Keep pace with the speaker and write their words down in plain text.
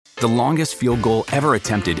The longest field goal ever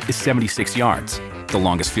attempted is 76 yards. The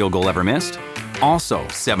longest field goal ever missed? Also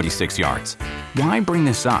 76 yards. Why bring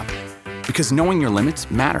this up? Because knowing your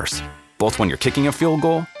limits matters, both when you're kicking a field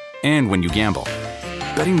goal and when you gamble.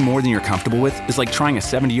 Betting more than you're comfortable with is like trying a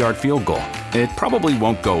 70-yard field goal. It probably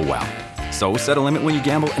won't go well. So set a limit when you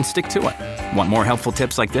gamble and stick to it. Want more helpful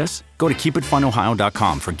tips like this? Go to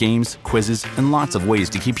keepitfunohio.com for games, quizzes, and lots of ways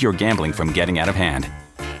to keep your gambling from getting out of hand.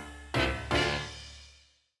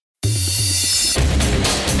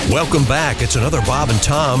 Welcome back. It's another Bob and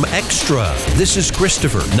Tom Extra. This is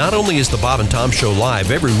Christopher. Not only is the Bob and Tom Show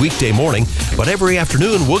live every weekday morning, but every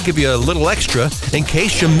afternoon we'll give you a little extra in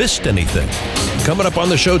case you missed anything. Coming up on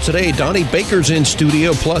the show today, Donnie Baker's in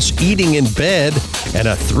studio, plus eating in bed and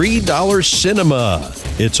a $3 cinema.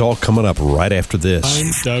 It's all coming up right after this.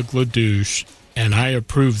 I'm Doug LaDouche, and I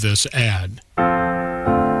approve this ad.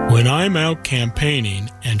 When I'm out campaigning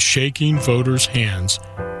and shaking voters' hands,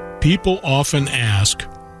 people often ask,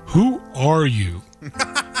 "Who are you?"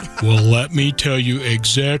 Well, let me tell you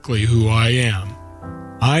exactly who I am.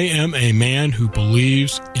 I am a man who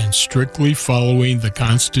believes in strictly following the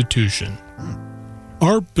Constitution.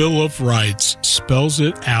 Our Bill of Rights spells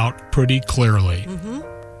it out pretty clearly.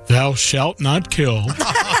 Thou shalt not kill,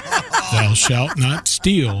 thou shalt not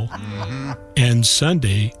steal, and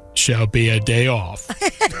Sunday shall be a day off.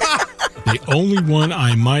 The only one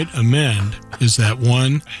I might amend is that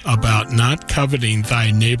one about not coveting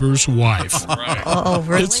thy neighbor's wife. Oh,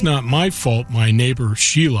 really? It's not my fault my neighbor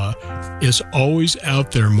Sheila is always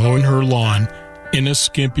out there mowing her lawn in a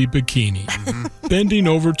skimpy bikini, bending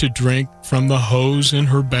over to drink from the hose in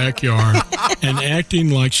her backyard and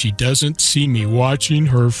acting like she doesn't see me watching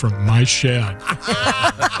her from my shed.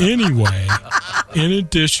 Anyway, in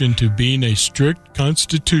addition to being a strict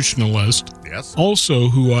constitutionalist, also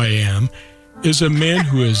who I am is a man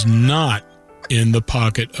who is not in the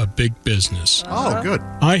pocket of big business. Oh, good.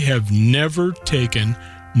 I have never taken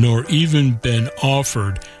nor even been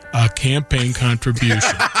offered a campaign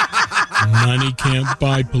contribution. Money can't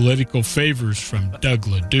buy political favors from Doug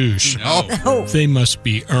LaDouche. No. They must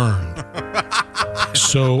be earned.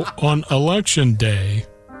 So on election day,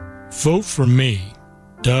 vote for me,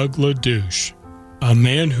 Doug LaDouche, a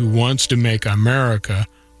man who wants to make America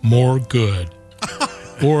more good.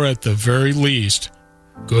 Or at the very least,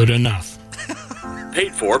 good enough.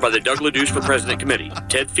 Paid for by the Doug LaDouche for President Committee.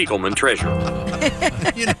 Ted Fiegelman, Treasurer.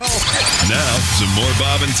 Now, some more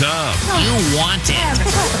Bob and Tom. You want it.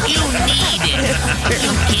 You need it.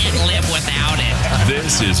 You can't live without it.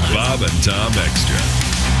 This is Bob and Tom Extra.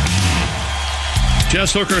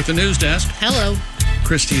 Jess Hooker at the news desk. Hello.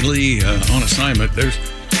 Christy Lee on assignment. There's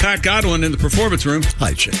Pat Godwin in the performance room.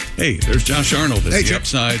 Hi, Chick. Hey, there's Josh Arnold at the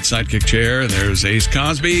upside sidekick chair. There's Ace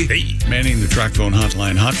Cosby. Hey. Manning the track phone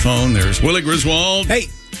hotline hot phone. There's Willie Griswold. Hey.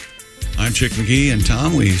 I'm Chick McGee, and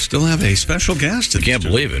Tom, we still have a special guest. I can't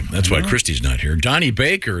believe it. That's why Christy's not here. Donnie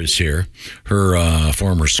Baker is here, her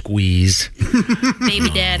former squeeze.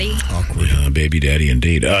 Baby daddy. Awkward. Baby daddy,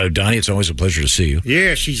 indeed. Donnie, it's always a pleasure to see you.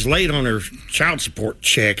 Yeah, she's late on her child support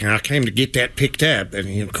check, and I came to get that picked up.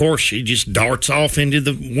 And, of course, she just darts off into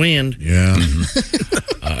the wind. Yeah.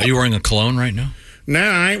 Are you wearing a cologne right now? No,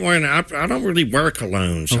 I ain't wearing. I don't really wear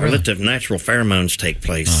colognes. I let the natural pheromones take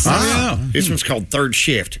place. Yeah. This one's called Third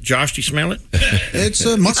Shift. Josh, do you smell it? It's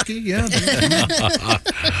musky, yeah.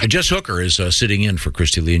 Jess Hooker is sitting in for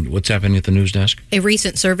Christy Lee. What's happening at the news desk? A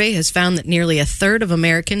recent survey has found that nearly a third of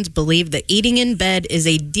Americans believe that eating in bed is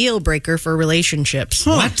a deal breaker for relationships.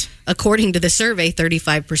 What? According to the survey,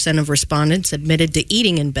 35% of respondents admitted to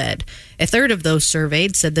eating in bed. A third of those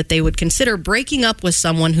surveyed said that they would consider breaking up with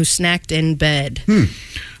someone who snacked in bed.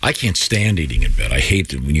 I can't stand eating in bed. I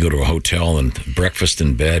hate it when you go to a hotel and breakfast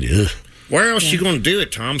in bed. Ugh. Where else you going to do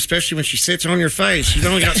it, Tom? Especially when she sits on your face. You've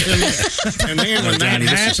only got 10 minutes. And then when that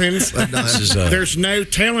happens, there's no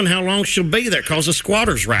telling how long she'll be there because of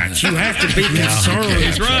squatters' rights. You have to be concerned.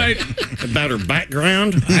 He's right. About her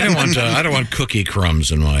background. I don't want cookie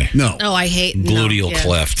crumbs in my Oh, I hate gluteal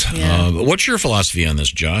cleft. Yeah. What's your philosophy on this,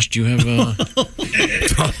 Josh? Do you have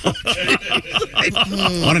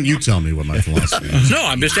Why don't you tell me what my philosophy is? No,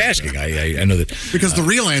 I'm just asking. I know that. Because the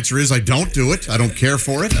real answer is I don't do it. I don't care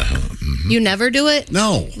for it. You never do it?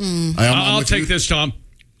 No. I'll take this, Tom.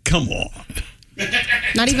 Come on.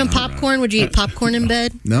 Not even popcorn? Would you eat popcorn in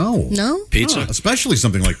bed? No. No? Pizza? Especially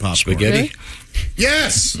something like popcorn. Spaghetti? Really?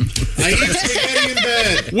 Yes! I eat spaghetti in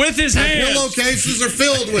bed. With his My hands. pillowcases are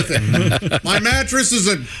filled with it. My mattress is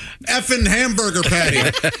a effing hamburger patty.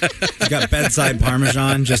 You got bedside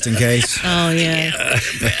Parmesan just in case. Oh, yeah.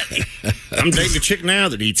 I'm dating a chick now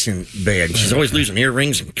that eats in bed. She's always losing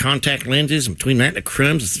earrings and contact lenses. And between that and the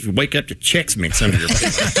crumbs, you wake up to Chex Mix under your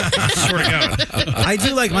pillow. Swear to God. I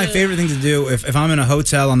do like my favorite thing to do if I'm in a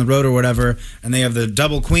hotel on the road or whatever, and they have the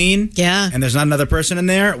double queen. Yeah. And there's not another person in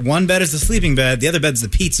there. One bed is the sleeping bed. The other bed's the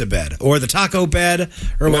pizza bed, or the taco bed,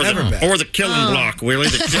 or whatever bed. Or the killing block, Willie.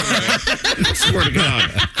 The killing block. Swear to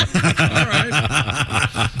God. All right.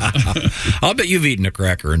 I'll bet you've eaten a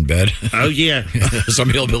cracker in bed. Oh, yeah. Some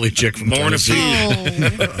hillbilly chick from Born a Tennessee.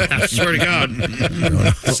 pig. I swear to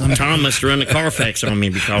God. Tom must run the Carfax on me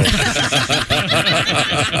because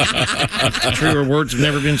truer words have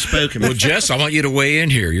never been spoken. Well, Jess, I want you to weigh in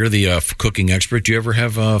here. You're the cooking expert. Do you ever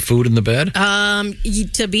have food in the bed?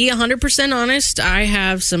 To be 100% honest, I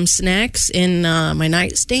have some snacks in my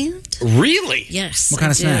nightstand. Really? Yes. What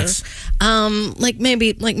kind of do. snacks? Like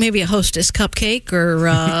maybe a Hostess cupcake or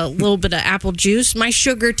a little bit of apple juice. My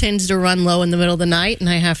sugar tends to run low in the middle of the night, and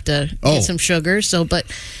I have to get some sugar. So, but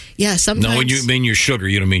yeah, sometimes. No, when you mean your sugar,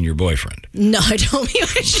 you don't mean your boyfriend. No, I don't mean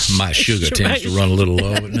my sugar tends to run a little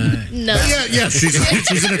low at night. No. Yeah,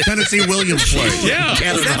 she's in a Tennessee Williams play. Yeah.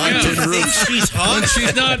 When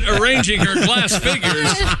she's not arranging her glass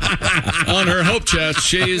figures on her hope chest,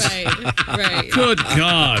 she's... Right. Good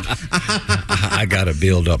God. I got to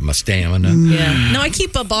build up my stamina. Yeah. No, I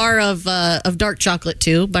keep a bar of dark chocolate,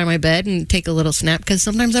 too, by my bed and take a little snap because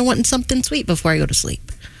sometimes I want something sweet before I go to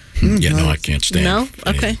sleep. Yeah, no, I can't stand No?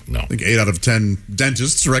 Okay. No. I think 8 out of 10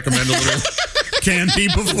 dentists recommend a little candy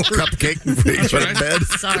before cupcake before you go to bed.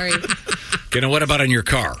 Sorry. Okay, now what about in your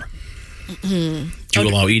car? Do you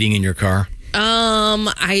allow eating in your car?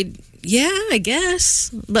 I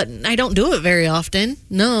guess, but I don't do it very often.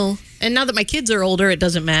 No, and now that my kids are older, it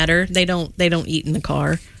doesn't matter. They don't eat in the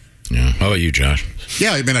car. Yeah. How about you, Josh?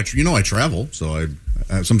 Yeah, I mean, I travel, so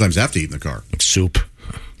I sometimes have to eat in the car. Like soup.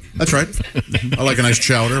 That's right. I like a nice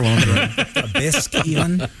chowder while I'm driving. A bisque,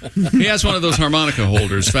 even. He has one of those harmonica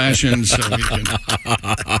holders fashioned so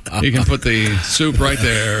he can put the soup right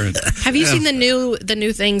there. Have you seen the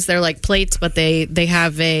new things? They're like plates, but they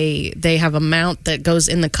have a mount that goes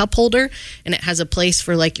in the cup holder, and it has a place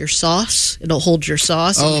for like your sauce. It'll hold your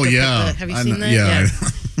sauce. Oh yeah. Have you seen that? Yeah.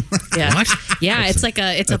 Yeah. What? Yeah, it's a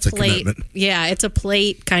plate. Commitment. Yeah, it's a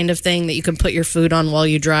plate kind of thing that you can put your food on while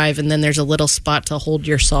you drive, and then there's a little spot to hold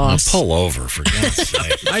your sauce. Pull over, for God's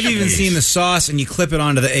sake. I've even seen the sauce, and you clip it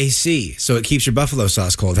onto the AC, so it keeps your buffalo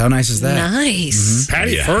sauce cold. How nice is that? Nice.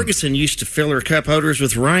 Patty Ferguson used to fill her cup holders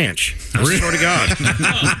with ranch. I swear to God.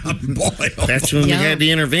 Boy, That's when we had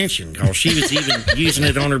the intervention, because she was even using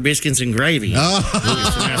it on her biscuits and gravy.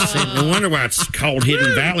 I said, no wonder why it's called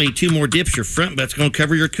Hidden Valley. 2 more dips, your front butt's going to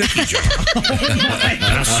cover your cookie jar.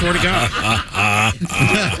 I swear to God.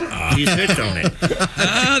 He's hooked on it.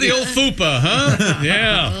 The old fupa, huh?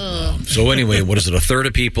 Yeah. So anyway, what is it? A third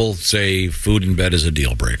of people say food in bed is a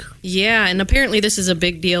deal breaker. Yeah, and apparently this is a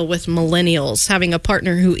big deal with millennials. Having a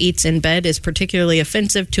partner who eats in bed is particularly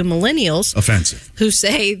offensive to millennials. Offensive. Who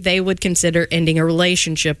say they would consider ending a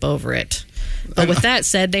relationship over it. But with that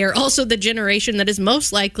said, they are also the generation that is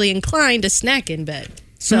most likely inclined to snack in bed.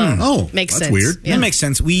 So, makes that's sense. weird. Yeah. That makes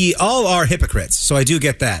sense. We all are hypocrites, so I do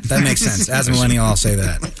get that. That makes sense. As a millennial, I'll say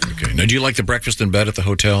that. Okay. Now, do you like the breakfast in bed at the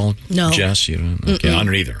hotel? No. Jess, you don't? Okay, I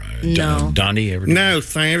don't either. No. Donnie, ever? No,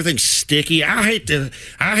 everything's sticky. I hate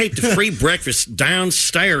the free breakfast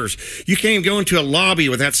downstairs. You can't even go into a lobby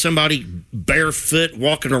without somebody barefoot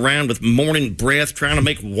walking around with morning breath trying to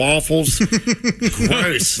make waffles.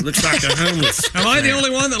 Gross. Looks like a homeless. Am I the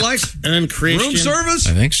only one that likes unchristian room service?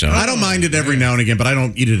 I think so. I don't mind it every now and again, but I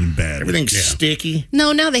don't eat it in bed. Everything's sticky.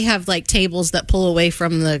 No, now they have like tables that pull away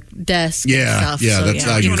from the desk. Yeah, and stuff, yeah, so, that's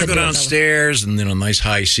how You you want to go downstairs and then on nice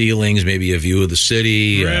high ceilings, maybe a view of the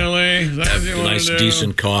city. Really? Is that what you wanna Nice do?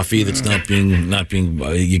 decent coffee that's not being.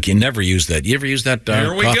 You can never use that. You ever use that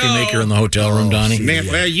Here we coffee go. maker in the hotel room, Donnie? Man,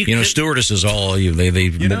 well, you know, could- stewardesses all they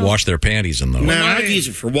wash their panties in those. No, I use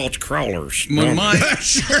it for Walter crawlers. When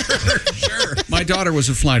sure. My daughter was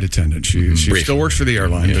a flight attendant. She still works for the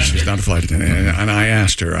airline, but she's not a flight attendant. And I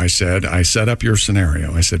asked her, I set up your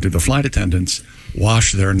scenario. I said, do the flight attendants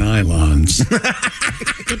wash their nylons?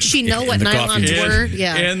 Did she know what the nylons coffee- were?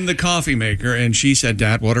 Yeah. In the coffee maker. And she said,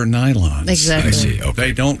 Dad, what are nylons? Exactly. I see. Okay.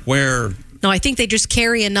 They don't wear No, I think they just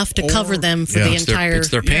carry enough to cover them for the entire... It's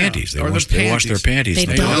their panties. They wash their panties.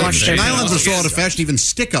 They don't wash their panties. Nylons are so out of fashion, even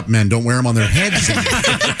stick-up men don't wear them on their heads.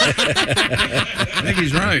 I think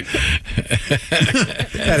he's right.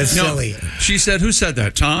 That is silly. She said, "Who said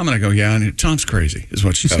that, Tom?" And I go, "Yeah." And Tom's crazy, is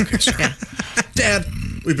what she said. Okay, sorry. Dad,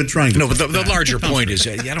 we've been trying to... No, but the larger point is,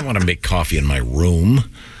 I don't want to make coffee in my room.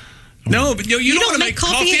 No, but you don't want to make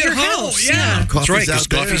coffee at your house. Yeah. That's right, because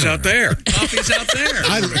coffee's out there. Coffee's out there.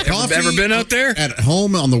 Coffee ever been out there? At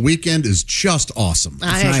home on the weekend is just awesome.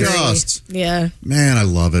 I agree. Yeah. Man, I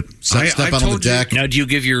love it. Step out on the deck. Now, do you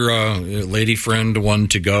give your lady friend one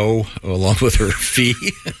to go along with her fee?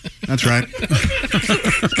 That's right.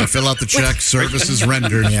 I fill out the check. Services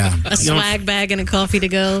rendered. Yeah. A swag bag and a coffee to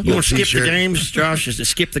go. You want to skip the games, Josh? Is it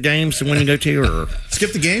skip the games when you go to, or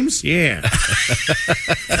skip the games? Yeah.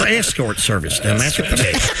 For escort service, dumbass. Skip the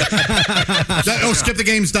games.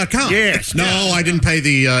 Skipthegames.com. Yes. No, I didn't pay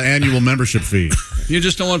the annual membership fee. You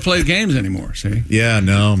just don't want to play games anymore, see? Yeah,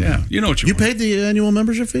 no. Yeah, you know what you want. paid the annual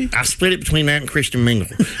membership fee? I split it between that and Christian Mingle.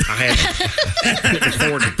 I couldn't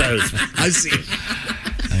afford both. I see.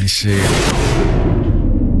 I see.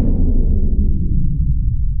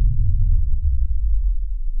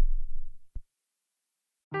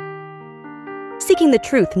 Seeking the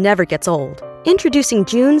truth never gets old. Introducing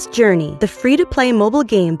June's Journey, the free-to-play mobile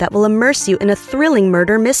game that will immerse you in a thrilling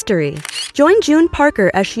murder mystery. Join June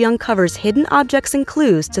Parker as she uncovers hidden objects and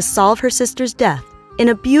clues to solve her sister's death in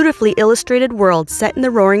a beautifully illustrated world set in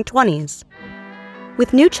the Roaring '20s.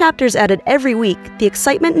 With new chapters added every week, the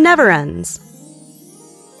excitement never ends.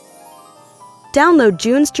 Download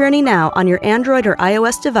June's Journey now on your Android or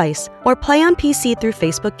iOS device, or play on PC through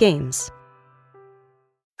Facebook Games.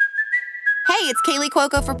 Hey, it's Kaylee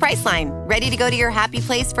Cuoco for Priceline. Ready to go to your happy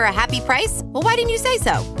place for a happy price? Well, why didn't you say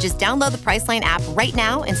so? Just download the Priceline app right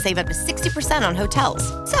now and save up to 60% on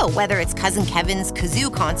hotels. So whether it's Cousin Kevin's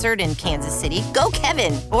Kazoo Concert in Kansas City, go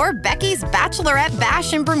Kevin, or Becky's Bachelorette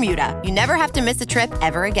Bash in Bermuda, you never have to miss a trip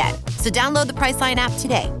ever again. So download the Priceline app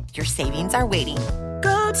today. Your savings are waiting.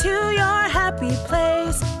 Go to your happy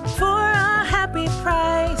place for a happy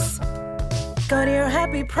price. Go to your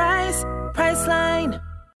happy price, Priceline.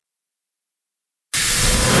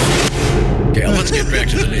 Okay, let's get back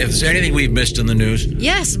to is there anything we've missed in the news?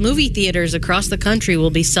 Yes, movie theaters across the country will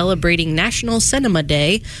be celebrating National Cinema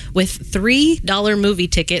Day with $3 movie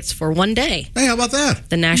tickets for one day. Hey, how about that?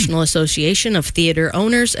 The National Association of Theater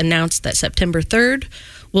Owners announced that September 3rd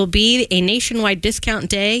will be a nationwide discount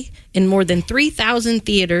day in more than 3,000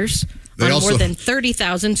 theaters more than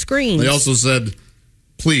 30,000 screens. They also said,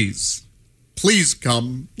 please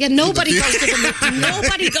come. Yeah, nobody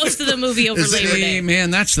goes to the movie over Labor Day.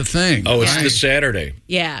 Man, that's the thing. Oh, it's this Saturday.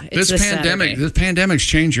 Yeah, it's this pandemic. Saturday. This pandemic's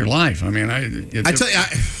changed your life. I mean, I tell you,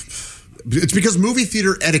 it's because movie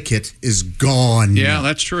theater etiquette is gone. Yeah,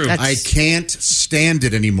 that's true. I can't stand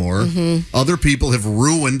it anymore. Mm-hmm. Other people have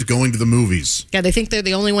ruined going to the movies. Yeah, they think they're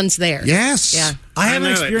the only ones there. Yes. Yeah. I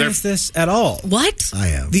haven't experienced this at all. What? I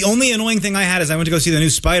have. The only annoying thing I had is I went to go see the new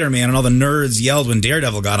Spider-Man and all the nerds yelled when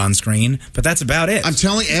Daredevil got on screen, but that's about it. I'm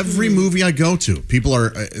telling every movie I go to, people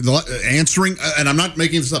are answering, and I'm not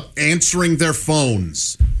making this up, answering their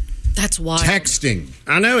phones. That's wild. Texting.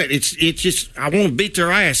 I know it. It's just, I want to beat their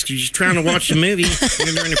ass. You're just trying to watch the movie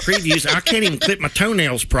and they're in the previews. I can't even clip my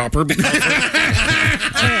toenails proper because they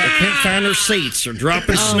can't find their seats or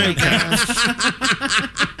dropping snake eyes.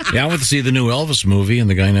 Yeah, I went to see the new Elvis movie, and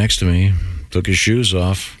the guy next to me took his shoes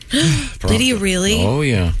off. Did he really? Oh,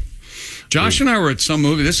 yeah. Josh and I were at some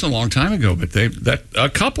movie. This is a long time ago, but a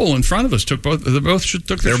couple in front of us took both. They were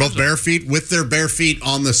both bare feet with their bare feet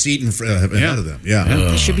on the seat ahead of them. Yeah,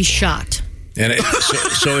 they should be shot. And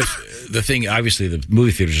so if the thing, obviously, the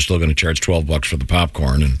movie theaters are still going to charge $12 for the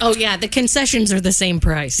popcorn. And oh yeah, the concessions are the same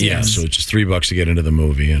price. Yeah, yes. So it's just $3 to get into the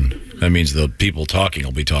movie, and that means the people talking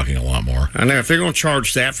will be talking a lot more. I know if they're going to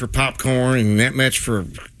charge that for popcorn and that much for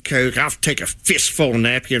Coke, I'll take a fistful of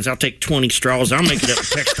napkins. I'll take 20 straws. I'll make it up with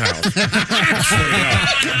textiles.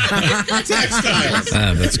 Textiles.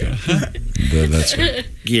 That's good. That's good.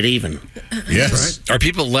 Get even. Yes. Right. Are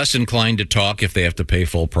people less inclined to talk if they have to pay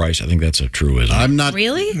full price? I think that's a truism. I'm not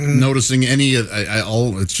really noticing any.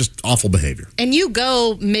 It's just awful behavior. And you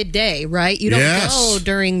go midday, right? You don't go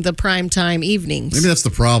during the prime time evenings. Maybe that's the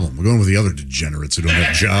problem. We're going with the other degenerates who don't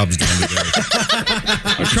have jobs during the day.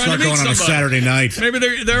 I'm trying to meet going somebody on a Saturday night. Maybe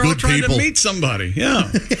they're all trying to meet somebody. Yeah.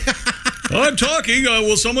 I'm talking.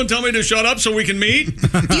 Will someone tell me to shut up so we can meet?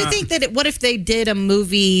 Do you think that what if they did a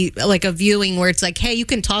movie, like a viewing where it's like, hey, you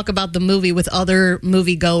can talk about the movie with other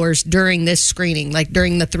moviegoers during this screening, like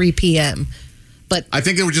during the 3 p.m.? But I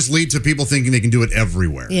think it would just lead to people thinking they can do it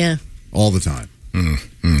everywhere. Yeah. All the time.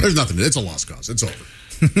 There's nothing. It's a lost cause. It's over.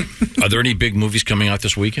 Are there any big movies coming out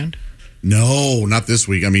this weekend? No, not this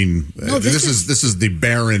week. I mean, this is the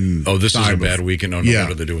barren. Oh, this is a time bad of- weekend. Oh, Yeah.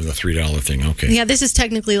 what are they doing? The $3 thing? Okay. Yeah, this is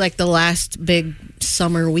technically like the last big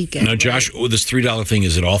summer weekend. Now, Josh, this $3 thing,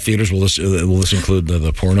 is it all theaters? Will this include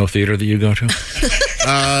the porno theater that you go to?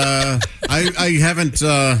 I haven't.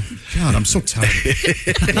 God, I'm so tired.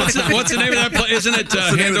 What's the name of that place? Isn't it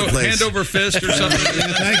Hand Over Fist or something?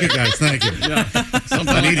 Thank you, guys. Thank you.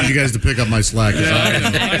 I needed you guys to pick up my slack.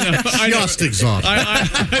 I know. Just exhausted.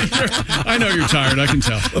 I know you're tired. I can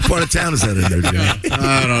tell. What part of town is that in there, Jimmy?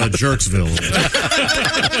 I don't know, Jerksville.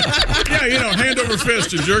 Yeah, Hand Over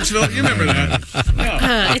Fist in Jerksville. You remember that?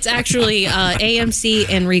 It's actually AMC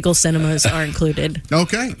and Regal Cinemas are included.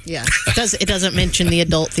 Okay. Yeah, it doesn't mention the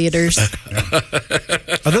adult theaters.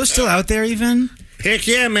 Are those still out there even? Heck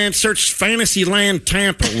yeah, man. Search Fantasyland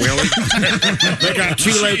Tampa, Willie. They got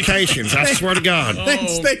 2 locations, I swear to God.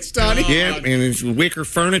 Thanks, Donnie. Yeah, and it's wicker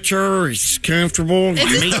furniture. It's comfortable.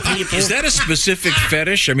 You meet people. Is that a specific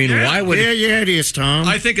fetish? I mean, why would... Yeah, it is, Tom.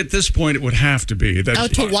 I think at this point it would have to be.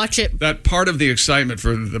 To watch it. That part of the excitement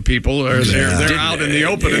for the people are they're out in the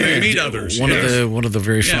open and they meet others. One of the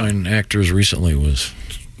very fine actors recently was...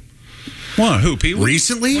 What? Who? Pee-wee?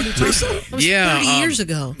 Recently? It was 30 years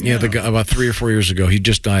ago. Yeah, the guy about 3 or 4 years ago. He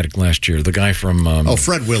just died last year. The guy from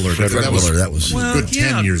Fred Willard. Fred Willard. That was a good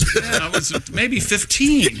 10 years ago. Yeah, it was maybe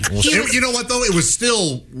 15. You know what though? It was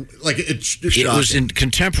still like it was in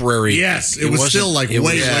contemporary. Yes, it was still like way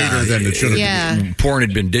later than it should have been. Yeah. Porn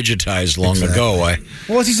had been digitized long ago.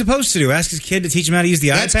 What was he supposed to do? Ask his kid to teach him how to use the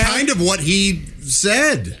iPad? That's kind of what he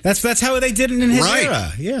said. That's how they did it in his Right.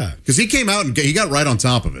 era. Yeah. Because he came out and he got right on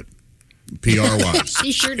top of it. PR-wise.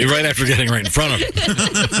 He sure did. Right after getting right in front of him.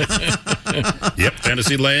 Yep,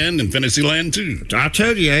 Fantasyland and Fantasyland 2. I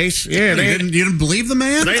told you, Ace. Yeah, you didn't believe the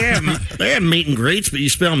man? They have meet and greets, but you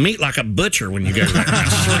spell meat like a butcher when you go there. I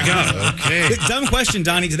swear to God. Okay. Dumb question,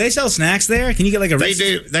 Donnie. Do they sell snacks there? Can you get like a... They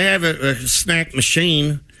do. They have a snack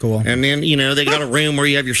machine. Cool. And then, they got a room where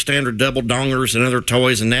you have your standard double dongers and other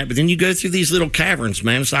toys and that. But then you go through these little caverns,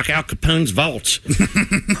 man. It's like Al Capone's vaults.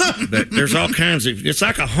 But there's all kinds of... It's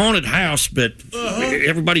like a haunted house, but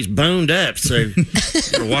everybody's boned up. So you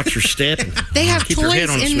gotta watch your step. And They have keep your head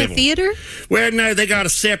toys on a in the swivel. theater? Well, no, they got a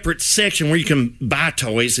separate section where you can buy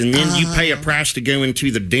toys, and then you pay a price to go into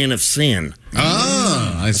the den of sin.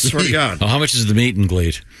 I swear to God. Well, how much is the meet and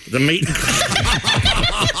greet? The meet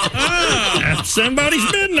and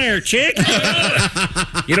somebody's been there, chick.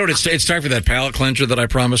 You know, it's time for that palate cleanser that I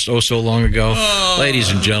promised so long ago. Ladies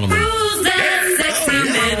and gentlemen. Who's that sexy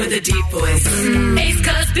man with a deep voice? Ace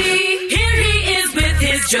Cosby, here he is with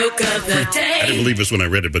his joke of the I day. didn't believe this when I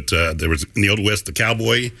read it, but there was in the Old West, the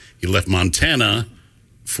cowboy, he left Montana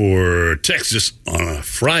for Texas on a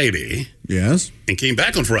Friday. Yes. And came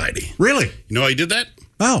back on Friday. Really? You know how he did that?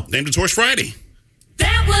 Oh. Named his horse Friday.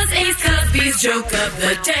 That was Ace Cosby's joke of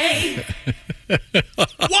the day.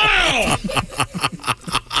 Wow!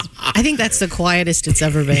 I think that's the quietest it's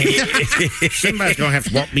ever been. Somebody's going to have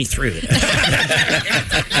to walk me through it.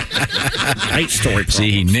 8-story.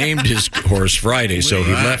 See, he named his horse Friday, so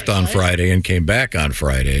he left on Friday and came back on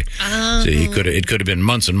Friday. See, it could have been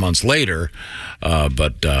months and months later,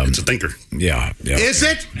 but it's a thinker. Yeah. Is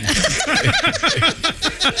it?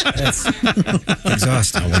 That's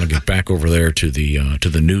exhausting. I want to get back over there to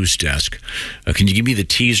the news desk. Can you give me the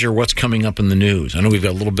teaser? What's coming up in the news? I know we've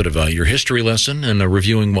got a little bit of your history lesson and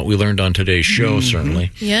reviewing what we learned on today's show,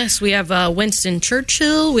 certainly. Yes, we have Winston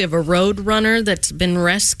Churchill. We have a road runner that's been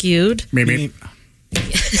rescued. Maybe. No,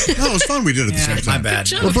 it was fun we did it at the same time. My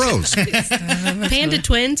bad. We're bros. Panda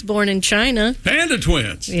twins born in China. Panda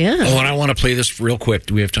twins. Yeah. Oh, and I want to play this real quick.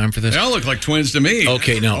 Do we have time for this? They all look like twins to me.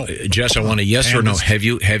 Okay, now, Jess, I want a yes or no. Have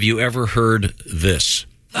you ever heard this?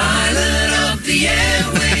 Pilot of the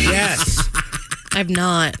airways. Yes. I've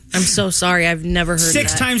not. I'm so sorry. I've never heard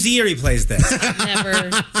 6 that. times a year he plays this. Never.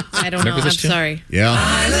 I don't know. Remember I'm this, Tim? sorry. Yeah.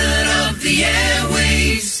 Pilot of the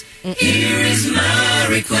airways. Here is my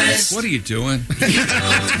request. What are you doing? But I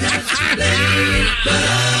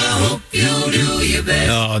hope you'll do your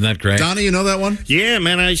best. Oh, isn't that great? Donnie, you know that one? Yeah,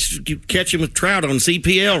 man, I used to catch him with Trout on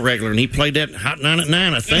CPL regular, and he played that Hot 9 at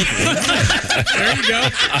 9, I think.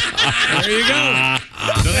 There you go.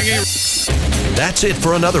 That's it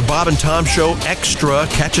for another Bob and Tom Show Extra.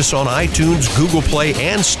 Catch us on iTunes, Google Play,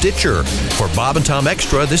 and Stitcher. For Bob and Tom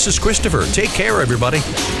Extra, this is Christopher. Take care, everybody.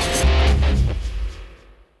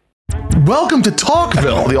 Welcome to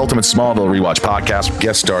Talkville, the ultimate Smallville rewatch podcast.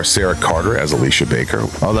 Guest star Sarah Carter as Alicia Baker.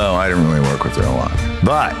 Although I didn't really work with her a lot.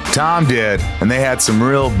 But Tom did, and they had some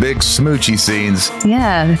real big smoochy scenes.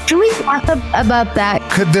 Yeah. Can we talk about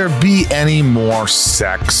that? Could there be any more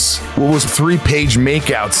sex? What was a 3-page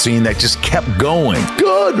makeout scene that just kept going?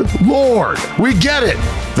 Good Lord. We get it.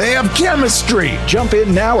 They have chemistry. Jump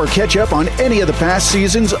in now or catch up on any of the past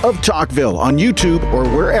seasons of Talkville on YouTube or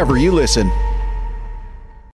wherever you listen.